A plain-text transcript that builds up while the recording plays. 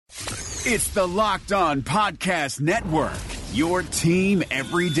It's the Locked On Podcast Network, your team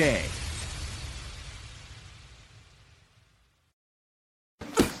every day.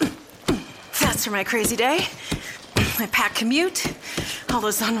 That's for my crazy day, my packed commute, all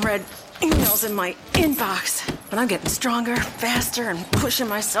those unread emails in my inbox. But I'm getting stronger, faster, and pushing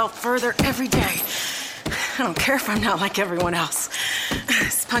myself further every day. I don't care if I'm not like everyone else.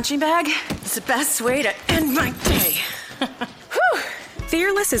 This punching bag is the best way to end my day. Whew.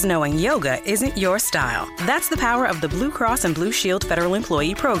 Fearless is knowing yoga isn't your style. That's the power of the Blue Cross and Blue Shield Federal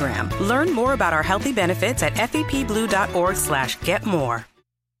Employee Program. Learn more about our healthy benefits at fepblue.org/getmore.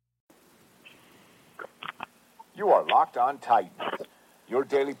 You are Locked On Titans, your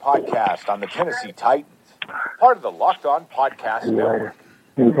daily podcast on the Tennessee Titans, part of the Locked On Podcast Network.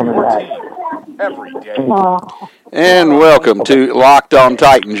 Your team every day. And welcome to Locked On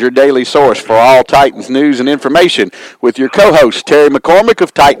Titans, your daily source for all Titans news and information, with your co-host Terry McCormick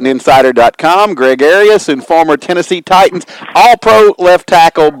of TITAN-Insider.com, Greg Arias, and former Tennessee Titans All-Pro left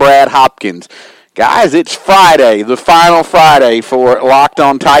tackle Brad Hopkins. Guys, it's Friday, the final Friday for Locked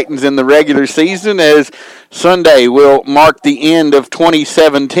On Titans in the regular season, as Sunday will mark the end of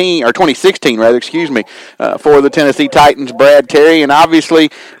 2016 for the Tennessee Titans, Brad, Terry, and obviously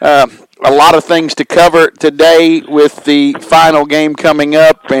a lot of things to cover today with the final game coming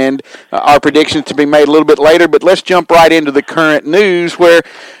up and our predictions to be made a little bit later, but let's jump right into the current news where,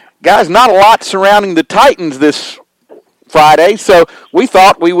 guys, not a lot surrounding the Titans this Friday, so we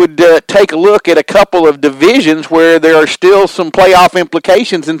thought we would take a look at a couple of divisions where there are still some playoff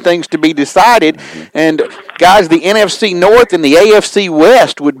implications and things to be decided. And, guys, the NFC North and the AFC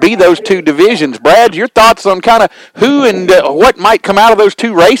West would be those two divisions. Brad, your thoughts on kind of who and what might come out of those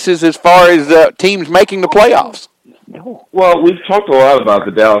two races as far as teams making the playoffs? Well, we've talked a lot about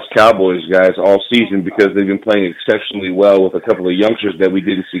the Dallas Cowboys, guys, all season because they've been playing exceptionally well with a couple of youngsters that we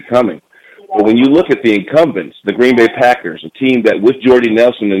didn't see coming. But when you look at the incumbents, the Green Bay Packers, a team that with Jordy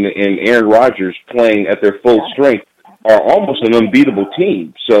Nelson and Aaron Rodgers playing at their full strength, are almost an unbeatable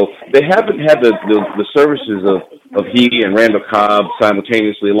team. So they haven't had the services of he and Randall Cobb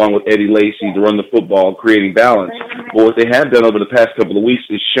simultaneously, along with Eddie Lacy, to run the football, creating balance. But what they have done over the past couple of weeks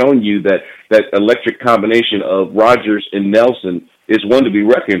is shown you that electric combination of Rodgers and Nelson is one to be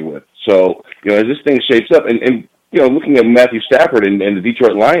reckoned with. So, as this thing shapes up, and looking at Matthew Stafford and the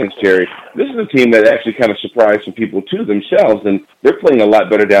Detroit Lions, Terry, this is a team that actually kind of surprised some people to themselves, and they're playing a lot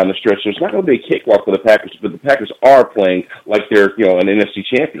better down the stretch. So it's not going to be a cakewalk for the Packers, but the Packers are playing like they're, an NFC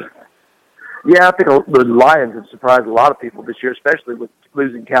champion. Yeah, I think the Lions have surprised a lot of people this year, especially with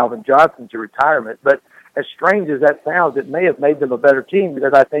losing Calvin Johnson to retirement. But as strange as that sounds, it may have made them a better team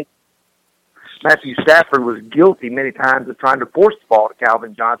because I think Matthew Stafford was guilty many times of trying to force the ball to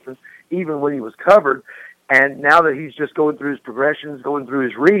Calvin Johnson, even when he was covered. And now that he's just going through his progressions, going through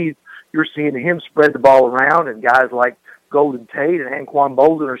his reads, you're seeing him spread the ball around, and guys like Golden Tate and Anquan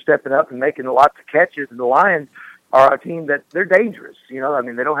Bolden are stepping up and making lots of catches. And the Lions are a team that they're dangerous. They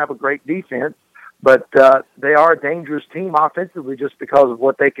don't have a great defense, but they are a dangerous team offensively just because of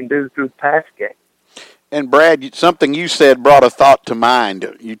what they can do through the pass game. And, Brad, something you said brought a thought to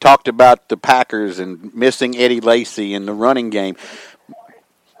mind. You talked about the Packers and missing Eddie Lacy in the running game.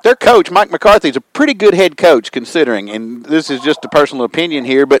 Their coach, Mike McCarthy, is a pretty good head coach considering, and this is just a personal opinion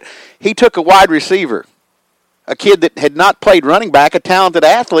here, but he took a wide receiver, a kid that had not played running back, a talented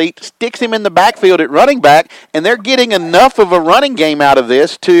athlete, sticks him in the backfield at running back, and they're getting enough of a running game out of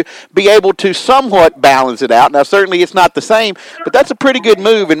this to be able to somewhat balance it out. Now, certainly it's not the same, but that's a pretty good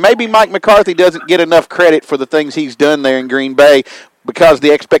move, and maybe Mike McCarthy doesn't get enough credit for the things he's done there in Green Bay because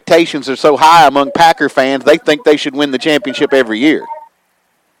the expectations are so high among Packer fans, they think they should win the championship every year.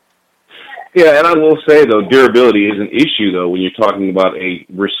 Yeah, and I will say, though, durability is an issue, though, when you're talking about a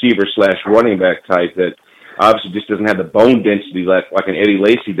receiver/running back type that obviously just doesn't have the bone density like an Eddie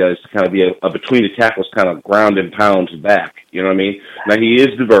Lacy does to kind of be a between-the-tackles kind of ground and pounds back. You know what I mean? Now, he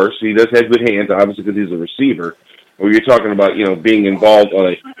is diverse. He does have good hands, obviously, because he's a receiver. Or you're talking about, being involved on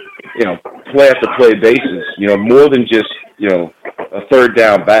a, play-after-play basis, more than just, a third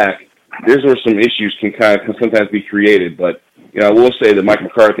down back. There's where some issues can sometimes be created, but I will say that Mike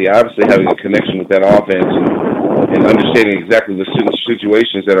McCarthy, obviously having a connection with that offense and understanding exactly the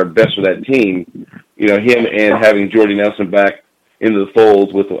situations that are best for that team, him and having Jordy Nelson back into the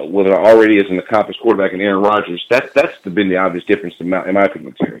fold with already as an accomplished quarterback in Aaron Rodgers, that's been the obvious difference in my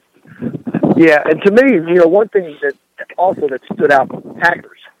opinion, Terry. Yeah, and to me, one thing that stood out for the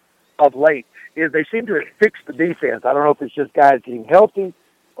Packers of late is they seem to have fixed the defense. I don't know if it's just guys getting healthy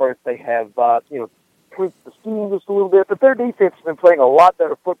or if they have, tweaked the scheme just a little bit, but their defense has been playing a lot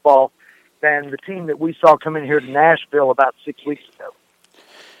better football than the team that we saw come in here to Nashville about 6 weeks ago.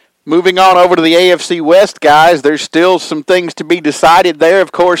 Moving on over to the AFC West, guys, there's still some things to be decided there.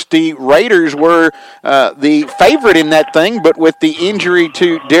 Of course, the Raiders were the favorite in that thing, but with the injury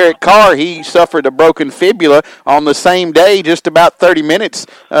to Derek Carr, he suffered a broken fibula on the same day, just about 30 minutes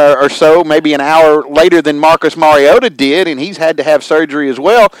or so, maybe an hour later than Marcus Mariota did, and he's had to have surgery as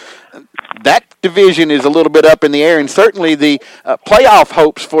well. That division is a little bit up in the air, and certainly the playoff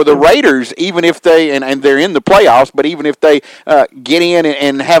hopes for the Raiders, even if they, and they're in the playoffs, but even if they get in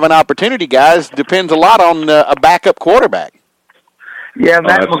and have an opportunity, guys, depends a lot on a backup quarterback. Yeah,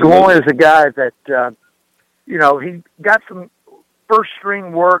 Matt McGloin is a guy that, he got some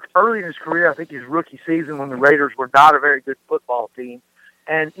first-string work early in his career. I think his rookie season when the Raiders were not a very good football team.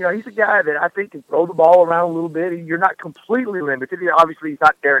 And, he's a guy that I think can throw the ball around a little bit. You're not completely limited. Obviously, he's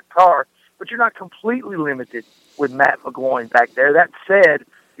not Derek Carr, but you're not completely limited with Matt McGloin back there. That said,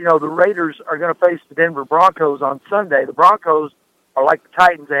 the Raiders are going to face the Denver Broncos on Sunday. The Broncos are like the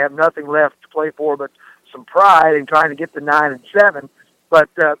Titans. They have nothing left to play for but some pride in trying to get to 9-7. But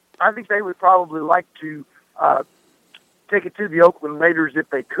I think they would probably like to take it to the Oakland Raiders if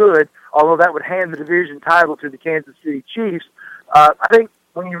they could, although that would hand the division title to the Kansas City Chiefs. I think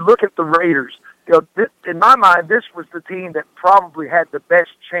when you look at the Raiders, in my mind, this was the team that probably had the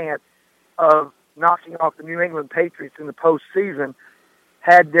best chance of knocking off the New England Patriots in the postseason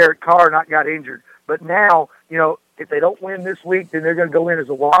had Derek Carr not got injured. But now, if they don't win this week, then they're going to go in as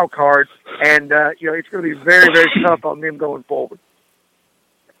a wild card, and it's going to be very, very tough on them going forward.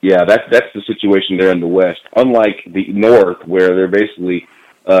 Yeah, that's the situation there in the West. Unlike the North, where they're basically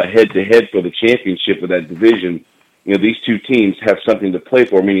head-to-head for the championship of that division, these two teams have something to play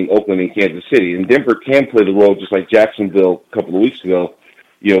for, meaning Oakland and Kansas City. And Denver can play the role just like Jacksonville a couple of weeks ago,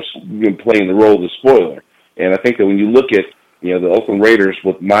 playing the role of the spoiler. And I think that when you look at, the Oakland Raiders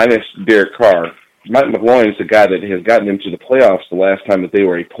with minus Derek Carr, Mike McGloin is the guy that has gotten them to the playoffs the last time that they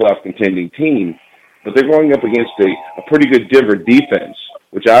were a playoff contending team. But they're going up against a pretty good Denver defense,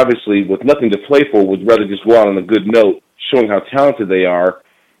 which obviously, with nothing to play for, would rather just go out on a good note, showing how talented they are,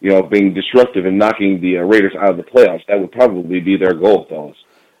 being disruptive and knocking the Raiders out of the playoffs. That would probably be their goal, fellas.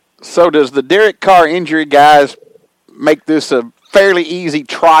 So does the Derek Carr injury, guys, make this a fairly easy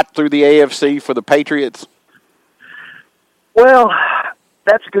trot through the AFC for the Patriots? Well,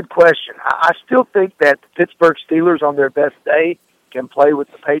 that's a good question. I still think that the Pittsburgh Steelers on their best day can play with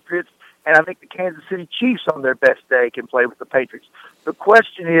the Patriots, and I think the Kansas City Chiefs on their best day can play with the Patriots. The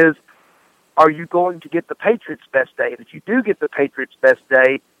question is, are you going to get the Patriots' best day? And if you do get the Patriots' best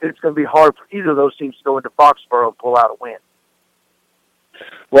day, it's going to be hard for either of those teams to go into Foxborough and pull out a win.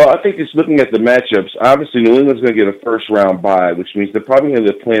 Well, I think just looking at the matchups, obviously New England's going to get a first-round bye, which means they're probably going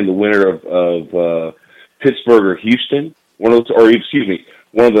to be playing the winner of Pittsburgh or Houston, one of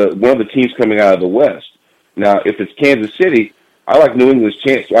the teams coming out of the West. Now, if it's Kansas City, I like New England's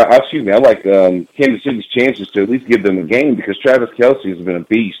chance. I like Kansas City's chances to at least give them a game because Travis Kelce has been a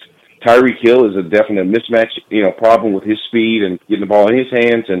beast. Tyreek Hill is a definite mismatch, problem with his speed and getting the ball in his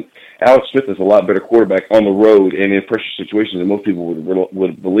hands. And Alex Smith is a lot better quarterback on the road and in pressure situations than most people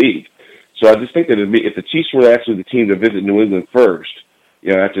would believe. So I just think that if the Chiefs were actually the team to visit New England first,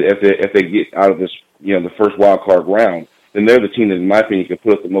 if they get out of this, the first wild card round, then they're the team that, in my opinion, can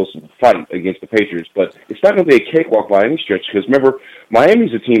put up the most of the fight against the Patriots. But it's not going to be a cakewalk by any stretch because remember,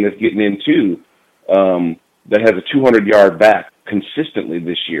 Miami's a team that's getting in too, that has a 200-yard back consistently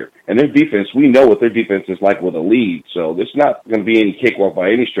this year. And their defense, we know what their defense is like with a lead. So it's not going to be any cakewalk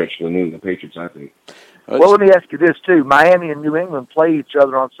by any stretch for the New England Patriots, I think. Well, let me ask you this, too. Miami and New England play each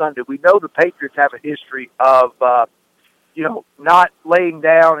other on Sunday. We know the Patriots have a history of, not laying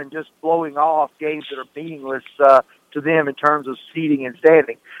down and just blowing off games that are meaningless to them in terms of seeding and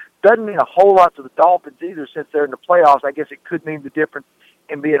standing. Doesn't mean a whole lot to the Dolphins either since they're in the playoffs. I guess it could mean the difference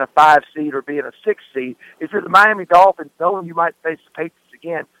in being a 5 seed or being a 6 seed. If you're the Miami Dolphins, knowing you might face the Patriots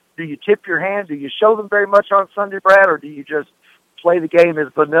again, do you tip your hand? Do you show them very much on Sunday, Brad, or do you just play the game as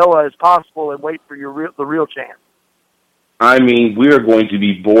vanilla as possible and wait for the real chance? I mean, we are going to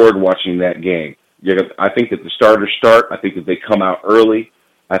be bored watching that game. I think that the starters start. I think that they come out early.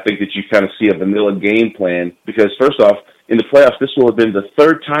 I think that you kind of see a vanilla game plan because, first off, in the playoffs, this will have been the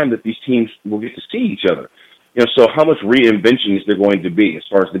third time that these teams will get to see each other. So how much reinvention is there going to be as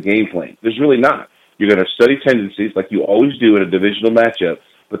far as the game plan? There's really not. You're going to study tendencies like you always do in a divisional matchup,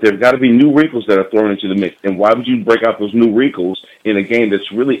 but there've got to be new wrinkles that are thrown into the mix. And why would you break out those new wrinkles in a game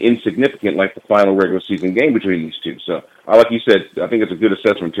that's really insignificant like the final regular season game between these two? So, like you said, I think it's a good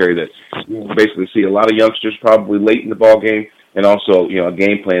assessment, Terry, that you basically see a lot of youngsters probably late in the ball game and also, a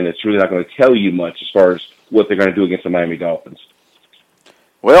game plan that's really not going to tell you much as far as what they're going to do against the Miami Dolphins.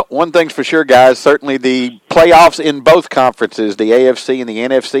 Well, one thing's for sure, guys. Certainly the playoffs in both conferences, the AFC and the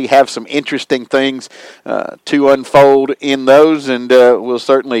NFC, have some interesting things to unfold in those, and we'll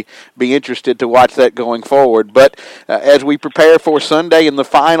certainly be interested to watch that going forward. But as we prepare for Sunday in the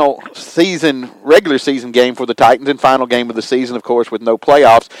final regular season game for the Titans and final game of the season, of course, with no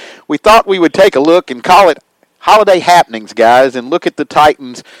playoffs, we thought we would take a look and call it holiday happenings, guys, and look at the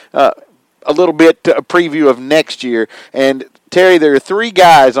Titans a little bit, a preview of next year. And Terry, there are 3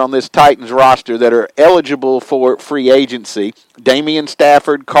 guys on this Titans roster that are eligible for free agency: Damian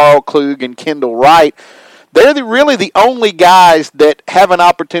Stafford, Carl Klug, and Kendall Wright. They're really the only guys that have an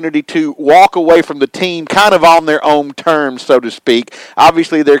opportunity to walk away from the team kind of on their own terms, so to speak.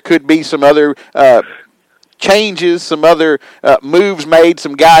 Obviously, there could be some other changes, some other moves made,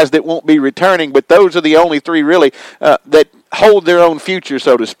 some guys that won't be returning, but those are the only 3 really that hold their own future,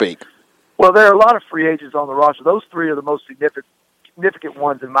 so to speak. Well, there are a lot of free agents on the roster. Those 3 are the most significant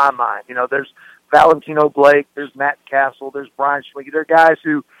ones in my mind. You know, there's Valentino Blake, there's Matt Castle, there's Brian Schwingy. They're guys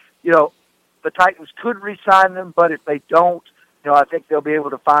who, you know, the Titans could re-sign them, but if they don't, you know, I think they'll be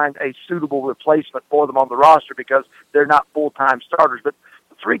able to find a suitable replacement for them on the roster because they're not full-time starters. But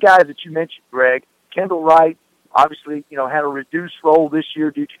the 3 guys that you mentioned, Greg, Kendall Wright, obviously, you know, had a reduced role this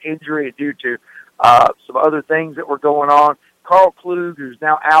year due to injury and due to some other things that were going on. Carl Klug, who's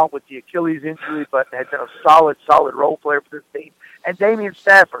now out with the Achilles injury, but has been a solid role player for this team. And Damian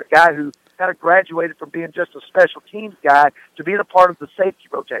Stafford, a guy who kind of graduated from being just a special teams guy to being a part of the safety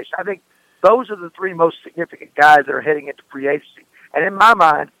rotation. I think those are the 3 most significant guys that are heading into free agency. And in my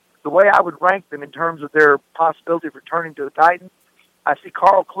mind, the way I would rank them in terms of their possibility of returning to the Titans, I see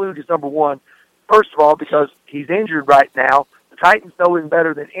Carl Klug as number 1. First of all, because he's injured right now. The Titans know him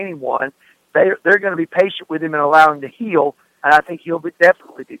better than anyone. They're going to be patient with him and allow him to heal, and I think he'll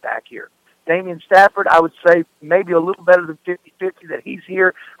definitely be back here. Damian Stafford, I would say maybe a little better than 50-50 that he's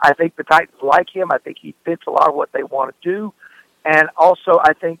here. I think the Titans like him. I think he fits a lot of what they want to do. And also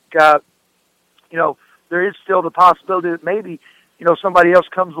I think, you know, there is still the possibility that maybe, you know, somebody else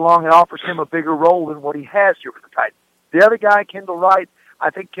comes along and offers him a bigger role than what he has here with the Titans. The other guy, Kendall Wright,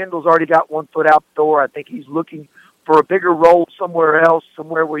 I think Kendall's already got one foot out the door. I think he's looking for a bigger role somewhere else,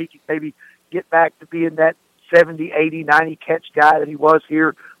 somewhere where he can maybe get back to being that 70, 80, 90 catch guy that he was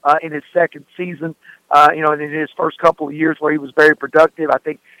here in his second season, you know, and in his first couple of years where he was very productive. I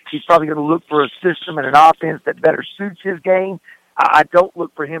think he's probably going to look for a system and an offense that better suits his game. I don't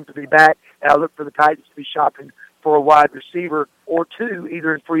look for him to be back, and I look for the Titans to be shopping for a wide receiver or 2,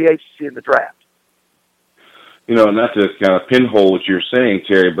 either in free agency in the draft. You know, not to kind of pinhole what you're saying,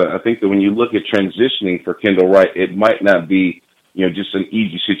 Terry, but I think that when you look at transitioning for Kendall Wright, it might not be, you know, just an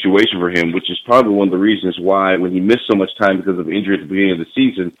easy situation for him, which is probably one of the reasons why when he missed so much time because of injury at the beginning of the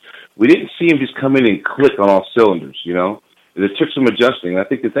season, we didn't see him just come in and click on all cylinders, you know. It took some adjusting. I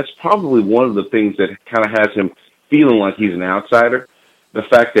think that that's probably one of the things that kind of has him feeling like he's an outsider. The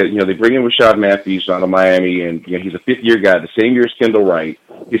fact that, you know, they bring in Rashad Matthews out of Miami, and, you know, he's a fifth-year guy, the same year as Kendall Wright.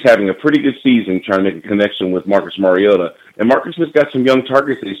 He's having a pretty good season trying to make a connection with Marcus Mariota. And Marcus has got some young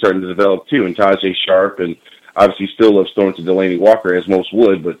targets that he's starting to develop, too, and Tajay Sharp, and obviously still loves throwing to Delaney Walker, as most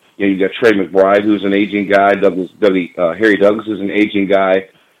would. But, you know, you got Trey McBride, who's an aging guy. Harry Douglas is an aging guy.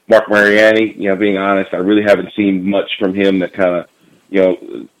 Mark Mariani, you know, being honest, I really haven't seen much from him that kind of, you know,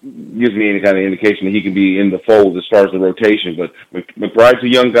 gives me any kind of indication that he can be in the fold as far as the rotation. But McBride's a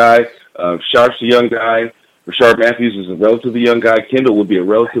young guy. Sharp's a young guy. Rashard Matthews is a relatively young guy. Kendall would be a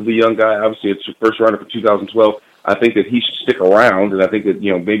relatively young guy. Obviously, it's the first rounder for 2012. I think that he should stick around, and I think that,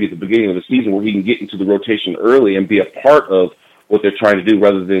 you know, maybe at the beginning of the season where he can get into the rotation early and be a part of what they're trying to do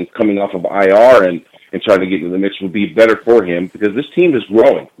rather than coming off of IR and trying to get into the mix would be better for him, because this team is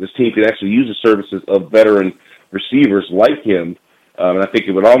growing. This team could actually use the services of veteran receivers like him. And I think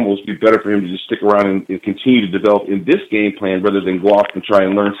it would almost be better for him to just stick around and continue to develop in this game plan rather than go off and try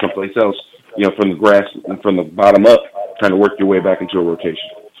and learn someplace else, you know, from the grass and from the bottom up, trying to work your way back into a rotation.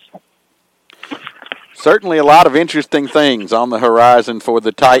 Certainly a lot of interesting things on the horizon for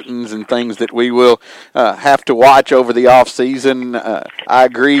the Titans and things that we will have to watch over the offseason. I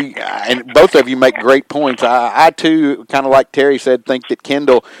agree, and both of you make great points. I too, kind of like Terry said, think that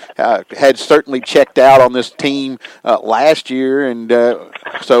Kendall had certainly checked out on this team last year, and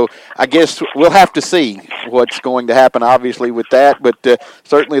so I guess we'll have to see what's going to happen, obviously, with that, but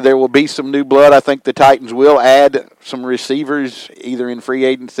certainly there will be some new blood. I think the Titans will add some receivers either in free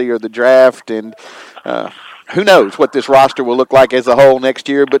agency or the draft, and who knows what this roster will look like as a whole next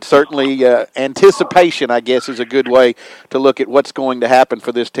year, but certainly anticipation, I guess, is a good way to look at what's going to happen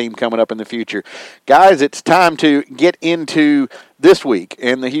for this team coming up in the future. Guys, it's time to get into this week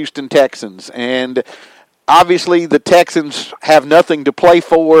and the Houston Texans. And obviously, the Texans have nothing to play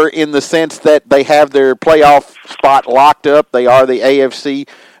for in the sense that they have their playoff spot locked up. They are the AFC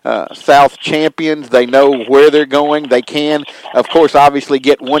South champions. They know where they're going. They can, of course, obviously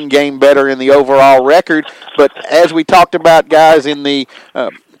get one game better in the overall record. But as we talked about, guys, in the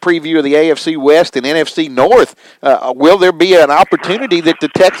preview of the AFC West and NFC North, will there be an opportunity that the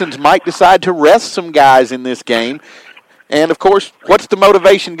Texans might decide to rest some guys in this game? And, of course, what's the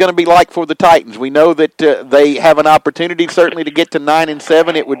motivation going to be like for the Titans? We know that they have an opportunity certainly to get to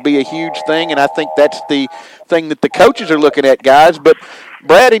 9-7. It would be a huge thing, and I think that's the thing that the coaches are looking at, guys. But,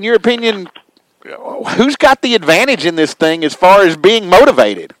 Brad, in your opinion, who's got the advantage in this thing as far as being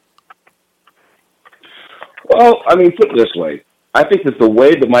motivated? Well, I mean, put it this way. I think that the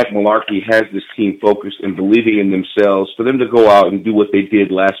way that Mike Mularkey has this team focused and believing in themselves, for them to go out and do what they did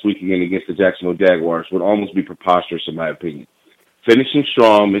last weekend against the Jacksonville Jaguars would almost be preposterous in my opinion. Finishing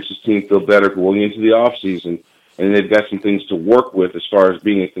strong makes his team feel better going into the offseason, and they've got some things to work with as far as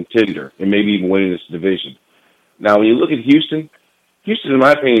being a contender and maybe even winning this division. Now, when you look at Houston, in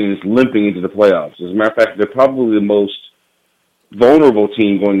my opinion, is limping into the playoffs. As a matter of fact, they're probably the most vulnerable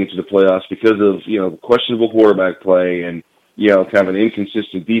team going into the playoffs because of, questionable quarterback play and, kind of an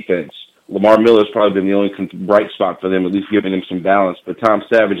inconsistent defense. Lamar Miller's probably been the only bright spot for them, at least giving them some balance. But Tom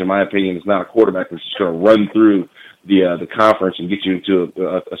Savage, in my opinion, is not a quarterback that's just going to run through the conference and get you into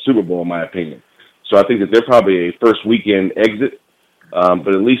a Super Bowl, in my opinion. So I think that they're probably a first weekend exit.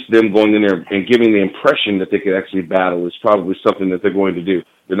 But at least them going in there and giving the impression that they could actually battle is probably something that they're going to do.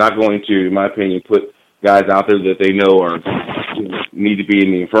 They're not going to, in my opinion, put guys out there that they know are need to be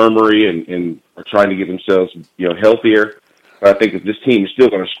in the infirmary and are trying to get themselves, healthier. But I think that this team is still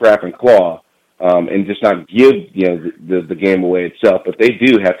going to scrap and claw and just not give, the game away itself. But they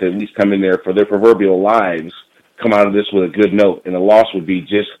do have to at least come in there for their proverbial lives, come out of this with a good note. And the loss would be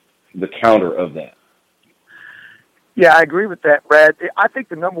just the counter of that. Yeah, I agree with that, Brad. I think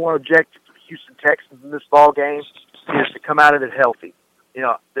the number one objective for the Houston Texans in this ball game is to come out of it healthy.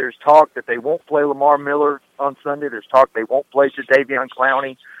 There's talk that they won't play Lamar Miller on Sunday. There's talk they won't play Jadeveon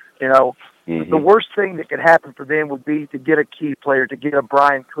Clowney. The worst thing that could happen for them would be to get a key player, to get a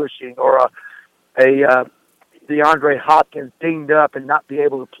Brian Cushing or a DeAndre Hopkins dinged up and not be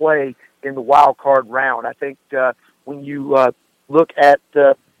able to play in the wild card round. I think when you look at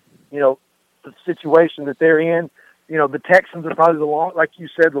the situation that they're in, the Texans are probably like you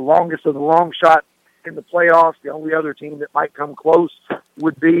said, the longest of the long shot in the playoffs. The only other team that might come close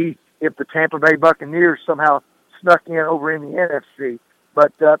would be if the Tampa Bay Buccaneers somehow snuck in over in the NFC.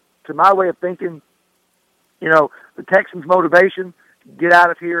 But to my way of thinking, the Texans' motivation, get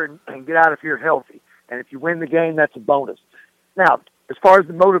out of here and get out of here healthy. And if you win the game, that's a bonus. Now, as far as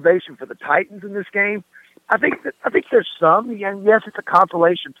the motivation for the Titans in this game, I think there's some. And yes, it's a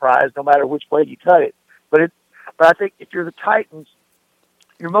consolation prize no matter which way you cut it. But I think if you're the Titans,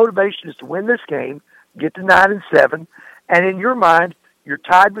 your motivation is to win this game, get to 9-7, and in your mind, you're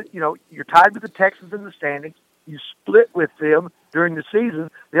tied with the Texans in the standings. You split with them during the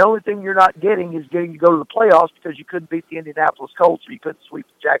season. The only thing you're not getting is getting to go to the playoffs because you couldn't beat the Indianapolis Colts or you couldn't sweep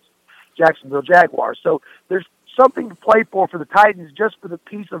the Jacksonville Jaguars. So there's something to play for the Titans just for the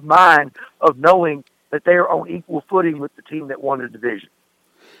peace of mind of knowing that they are on equal footing with the team that won the division.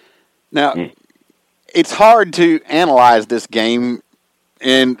 Now, it's hard to analyze this game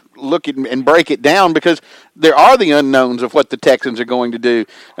and look at and break it down because there are the unknowns of what the Texans are going to do.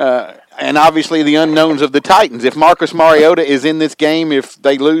 And obviously the unknowns of the Titans. If Marcus Mariota is in this game, if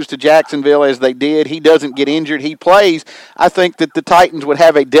they lose to Jacksonville as they did, he doesn't get injured, he plays, I think that the Titans would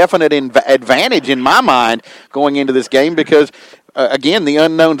have a definite advantage in my mind going into this game because, again, the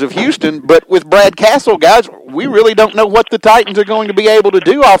unknowns of Houston. But with Brad Castle, guys, we really don't know what the Titans are going to be able to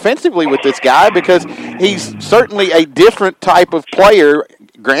do offensively with this guy because he's certainly a different type of player.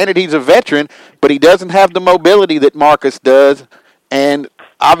 Granted, he's a veteran, but he doesn't have the mobility that Marcus does. And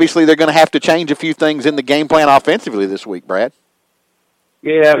obviously they're going to have to change a few things in the game plan offensively this week, Brad.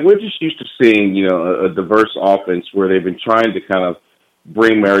 Yeah, we're just used to seeing, a diverse offense where they've been trying to kind of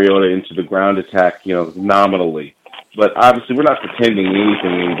bring Mariota into the ground attack, nominally. But obviously we're not pretending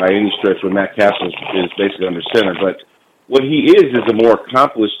anything by any stretch when Matt Castle is basically under center. But what he is a more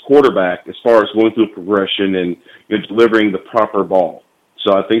accomplished quarterback as far as going through progression and delivering the proper ball.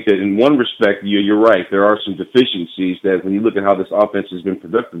 So I think that in one respect, you're right. There are some deficiencies that when you look at how this offense has been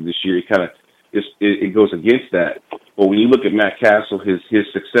productive this year, it goes against that. But when you look at Matt Castle, his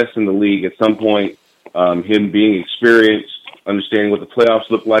success in the league at some point, him being experienced, understanding what the playoffs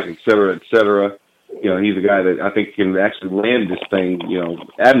look like, et cetera, he's a guy that I think can actually land this thing,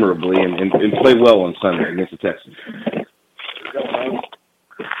 admirably and play well on Sunday against the Texans.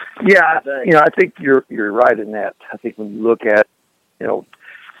 Yeah, I think you're right in that. I think when you look at,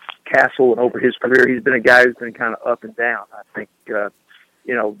 Castle and over his career, he's been a guy who's been kind of up and down. I think, the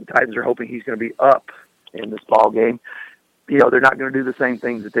Titans are hoping he's going to be up in this ball game. They're not going to do the same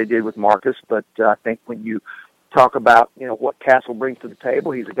things that they did with Marcus, but I think when you talk about, what Castle brings to the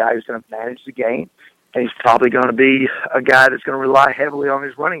table, he's a guy who's going to manage the game, and he's probably going to be a guy that's going to rely heavily on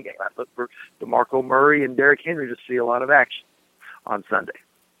his running game. I look for DeMarco Murray and Derrick Henry to see a lot of action on Sunday.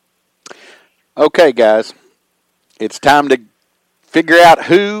 Okay, guys, it's time to figure out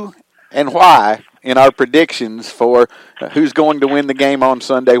who and why in our predictions for who's going to win the game on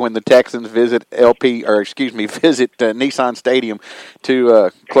Sunday when the Texans visit Nissan Stadium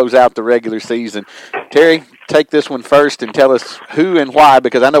to close out the regular season. Terry, take this one first and tell us who and why,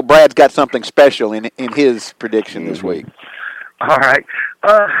 because I know Brad's got something special in his prediction this week. All right.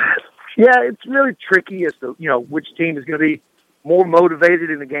 Yeah, it's really tricky as to, which team is going to be more motivated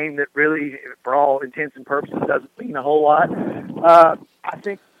in a game that really, for all intents and purposes, doesn't mean a whole lot. I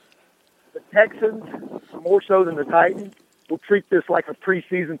think the Texans, more so than the Titans, will treat this like a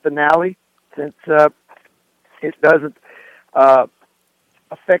preseason finale since it doesn't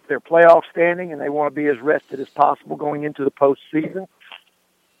affect their playoff standing, and they want to be as rested as possible going into the postseason.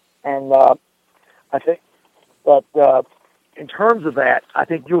 And I think that in terms of that, I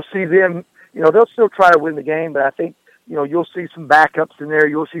think you'll see them, they'll still try to win the game, but I think, you'll see some backups in there.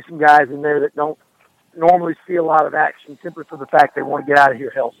 You'll see some guys in there that don't normally see a lot of action simply for the fact they want to get out of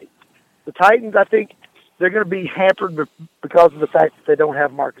here healthy. The Titans, I think, they're going to be hampered because of the fact that they don't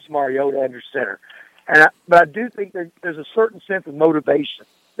have Marcus Mariota under center. But I do think there's a certain sense of motivation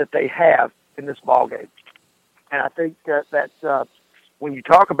that they have in this ball game. And I think that when you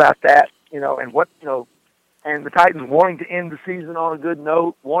talk about that, and the Titans wanting to end the season on a good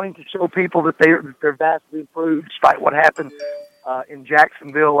note, wanting to show people that they're vastly improved despite what happened in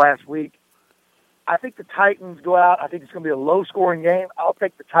Jacksonville last week. I think the Titans go out. I think it's going to be a low-scoring game. I'll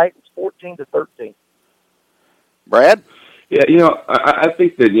take the Titans 14-13. Brad? Yeah, I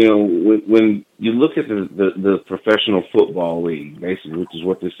think that, when you look at the professional football league, basically, which is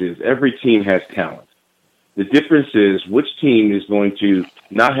what this is, every team has talent. The difference is which team is going to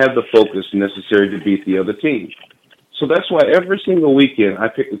not have the focus necessary to beat the other team. So that's why every single weekend I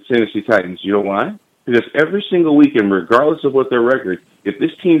pick the Tennessee Titans. You know why? Because every single weekend, regardless of what their record, if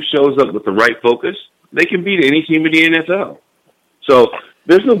this team shows up with the right focus, they can beat any team in the NFL. So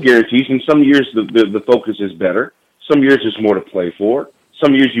there's no guarantees. In some years, the focus is better. Some years, there's more to play for.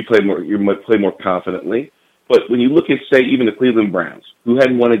 Some years, you might play more confidently. But when you look at, say, even the Cleveland Browns, who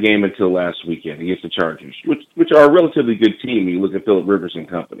hadn't won a game until last weekend against the Chargers, which are a relatively good team when you look at Phillip Rivers and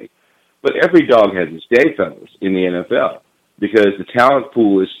company. But every dog has its day, fellas, in the NFL, because the talent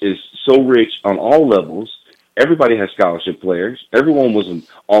pool is so rich on all levels. Everybody has scholarship players. Everyone was an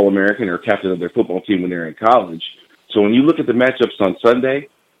All-American or captain of their football team when they were in college. So when you look at the matchups on Sunday,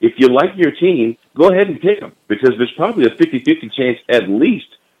 if you like your team, go ahead and pick them, because there's probably a 50-50 chance at least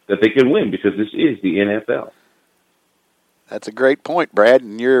that they can win, because this is the NFL. That's a great point, Brad.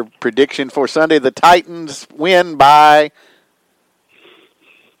 And your prediction for Sunday, the Titans win by?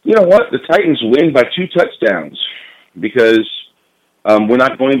 You know what? The Titans win by 2 touchdowns, because we're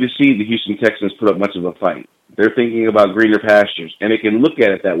not going to see the Houston Texans put up much of a fight. They're thinking about greener pastures, and they can look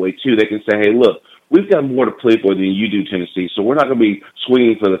at it that way, too. They can say, hey, look, we've got more to play for than you do, Tennessee, so we're not going to be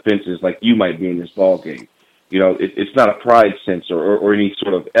swinging for the fences like you might be in this ball game. It's not a pride sense or any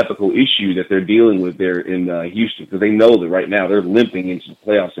sort of ethical issue that they're dealing with there in Houston, because they know that right now they're limping into the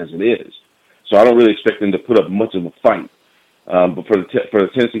playoffs as it is. So I don't really expect them to put up much of a fight. But for the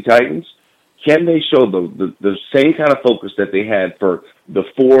Tennessee Titans, can they show the same kind of focus that they had for the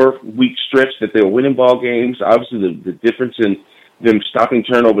 4-week stretch that they were winning ball games? Obviously, the difference in them stopping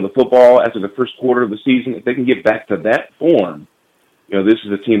turnover the football after the first quarter of the season, if they can get back to that form, this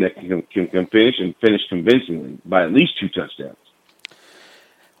is a team that can finish convincingly by at least 2 touchdowns.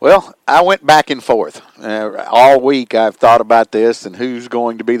 Well, I went back and forth. All week I've thought about this and who's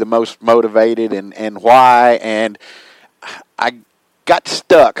going to be the most motivated and why, and I got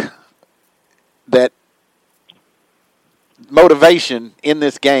stuck that motivation in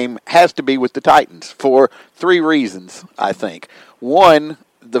this game has to be with the Titans for 3 reasons, I think. One,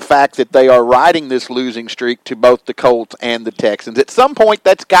 the fact that they are riding this losing streak to both the Colts and the Texans. At some point,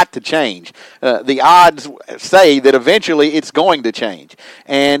 that's got to change. The odds say that eventually it's going to change.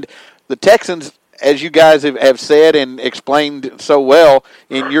 And the Texans as you guys have said and explained so well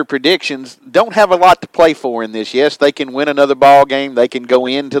in your predictions, don't have a lot to play for in this. Yes, they can win another ball game. They can go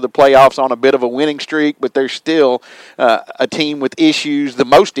into the playoffs on a bit of a winning streak, but they're still a team with issues, the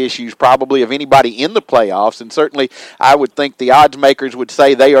most issues probably of anybody in the playoffs. And certainly I would think the odds makers would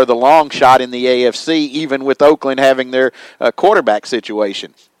say they are the long shot in the AFC, even with Oakland having their quarterback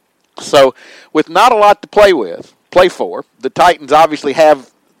situation. So with not a lot to play for, the Titans obviously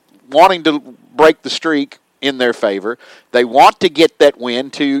have wanting to break the streak in their favor. They want to get that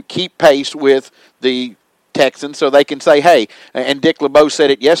win to keep pace with the Texans so they can say, hey, and Dick LeBeau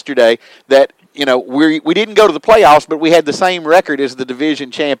said it yesterday, that we didn't go to the playoffs, but we had the same record as the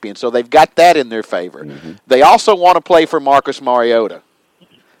division champion, so they've got that in their favor. Mm-hmm. They also want to play for Marcus Mariota.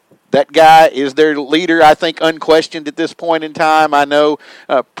 That guy is their leader, I think, unquestioned at this point in time. I know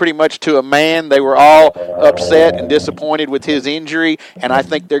pretty much to a man they were all upset and disappointed with his injury, and I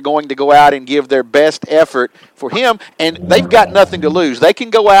think they're going to go out and give their best effort for him, and they've got nothing to lose. They can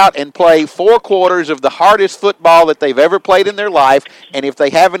go out and play 4 quarters of the hardest football that they've ever played in their life, and if they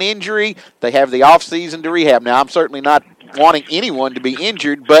have an injury, they have the offseason to rehab. Now, I'm certainly not wanting anyone to be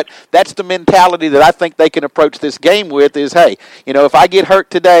injured, but that's the mentality that I think they can approach this game with is, hey, if I get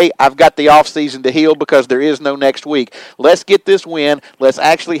hurt today, I've got the offseason to heal because there is no next week. Let's get this win. Let's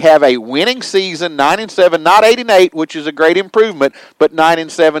actually have a winning season, 9-7, not 8-8, which is a great improvement, but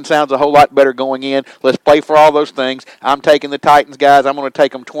 9-7 sounds a whole lot better going in. Let's play for all those things. I'm taking the Titans, guys. I'm going to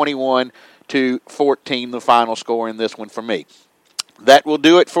take them 21-14, the final score in this one for me. That will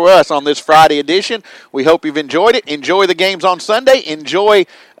do it for us on this Friday edition. We hope you've enjoyed it. Enjoy the games on Sunday. Enjoy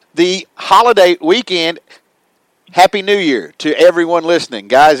the holiday weekend. Happy New Year to everyone listening.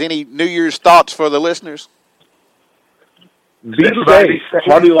 Guys, any New Year's thoughts for the listeners? Be safe.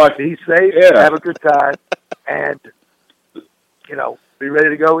 Be safe. Yeah. Have a good time. And, be ready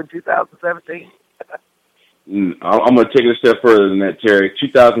to go in 2017. I'm going to take it a step further than that, Terry.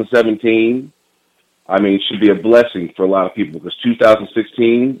 2017... it should be a blessing for a lot of people because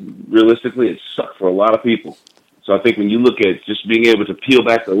 2016, realistically, it sucked for a lot of people. So I think when you look at just being able to peel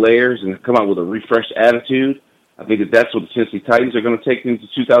back the layers and come out with a refreshed attitude, I think that's what the Tennessee Titans are going to take into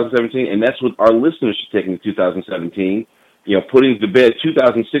 2017, and that's what our listeners should take into 2017, putting to bed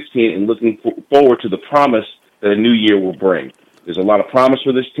 2016 and looking forward to the promise that a new year will bring. There's a lot of promise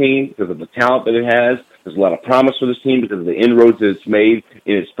for this team because of the talent that it has. There's a lot of promise for this team because of the inroads that it's made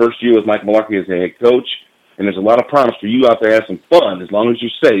in its first year with Mike Mularkey as a head coach. And there's a lot of promise for you out there to have some fun as long as you're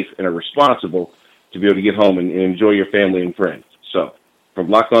safe and are responsible to be able to get home and enjoy your family and friends. So from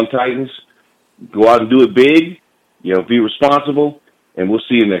Locked On Titans, go out and do it big, be responsible, and we'll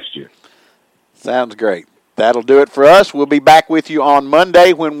see you next year. Sounds great. That'll do it for us. We'll be back with you on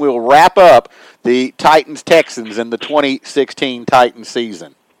Monday when we'll wrap up the Titans-Texans in the 2016 Titans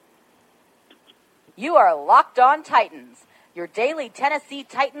season. You are Locked On Titans, your daily Tennessee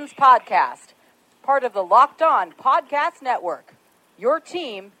Titans podcast. Part of the Locked On Podcast Network. Your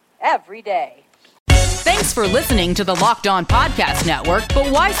team every day. Thanks for listening to the Locked On Podcast Network,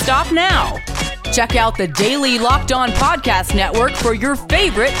 but why stop now? Check out the daily Locked On Podcast Network for your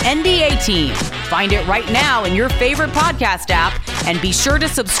favorite NBA team. Find it right now in your favorite podcast app, and be sure to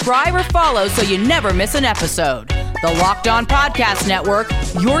subscribe or follow so you never miss an episode. The Locked On Podcast Network,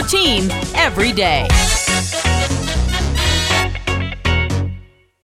 your team every day.